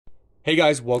Hey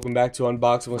guys, welcome back to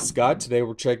Unboxing with Scott. Today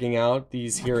we're checking out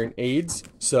these hearing aids.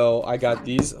 So I got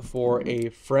these for a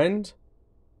friend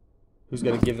who's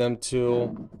going to give them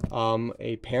to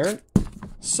a parent.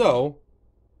 So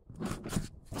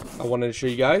I wanted to show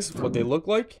you guys what they look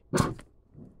like.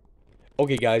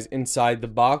 Okay guys, inside the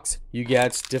box you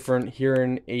get different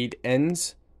hearing aid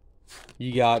ends.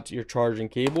 You got your charging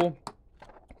cable,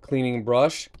 cleaning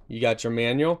brush, you got your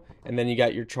manual, and then you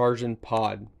got your charging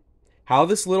pod. How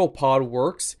this little pod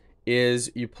works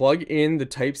is you plug in the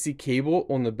Type-C cable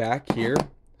on the back here.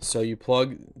 So you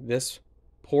plug this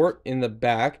port in the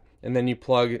back, and then you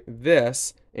plug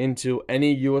this into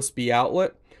any USB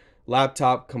outlet,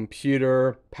 laptop,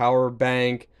 computer, power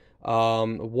bank,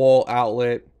 wall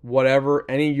outlet, whatever,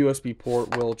 any USB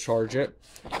port will charge it.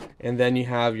 And then you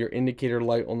have your indicator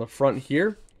light on the front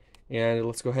here. And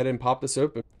let's go ahead and pop this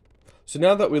open. So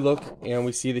now that we look and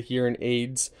we see the hearing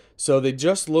aids, so they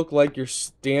just look like your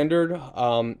standard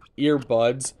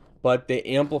earbuds, but they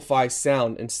amplify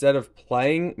sound. Instead of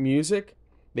playing music,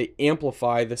 they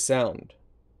amplify the sound.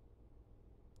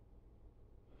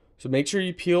 So make sure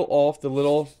you peel off the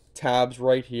little tabs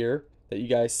right here that you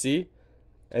guys see.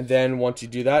 And then once you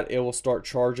do that, it will start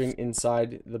charging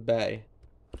inside the bay.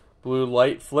 Blue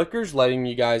light flickers, letting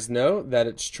you guys know that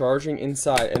it's charging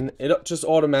inside, and it just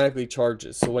automatically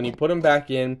charges. So when you put them back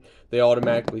in, they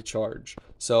automatically charge.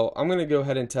 So I'm gonna go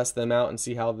ahead and test them out and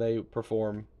see how they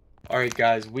perform. All right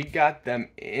guys, we got them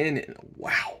in, and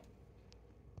wow,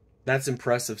 that's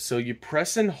impressive. So you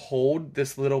press and hold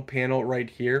this little panel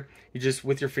right here. You just,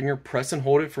 with your finger, press and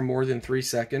hold it for more than 3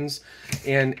 seconds,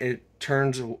 and it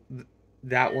turns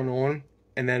that one on,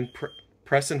 and then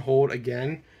press and hold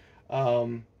again.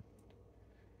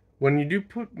 When you do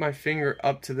put my finger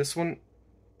up to this one,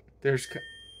 there's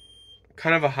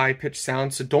kind of a high-pitched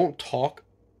sound, so don't talk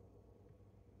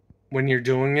when you're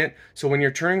doing it. So when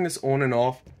you're turning this on and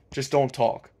off, just don't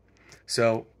talk.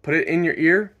 So put it in your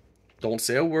ear, don't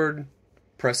say a word,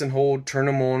 press and hold, turn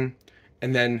them on,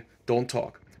 and then don't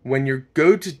talk. When you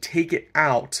go to take it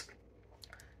out,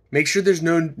 make sure there's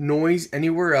no noise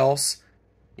anywhere else,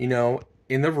 you know,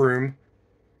 in the room,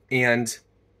 and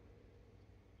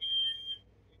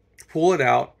pull it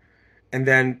out, and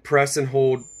then press and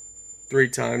hold 3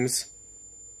 times,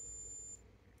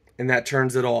 and that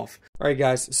turns it off. Alright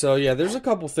guys, so yeah, there's a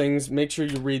couple things. Make sure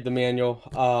you read the manual.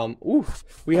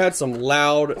 We had some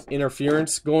loud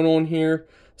interference going on here,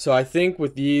 so I think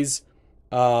with these,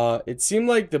 it seemed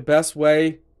like the best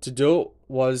way to do it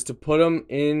was to put them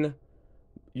in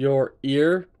your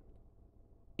ear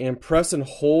and press and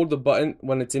hold the button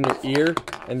when it's in your ear,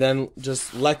 and then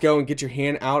just let go and get your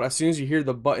hand out. As soon as you hear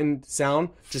the button sound,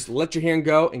 just let your hand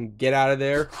go and get out of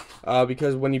there,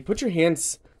 because when you put your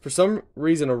hands for some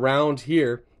reason around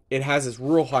here, it has this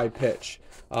real high pitch.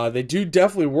 They do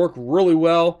definitely work really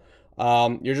well.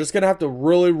 You're just gonna have to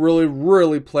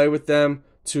really play with them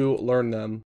to learn them.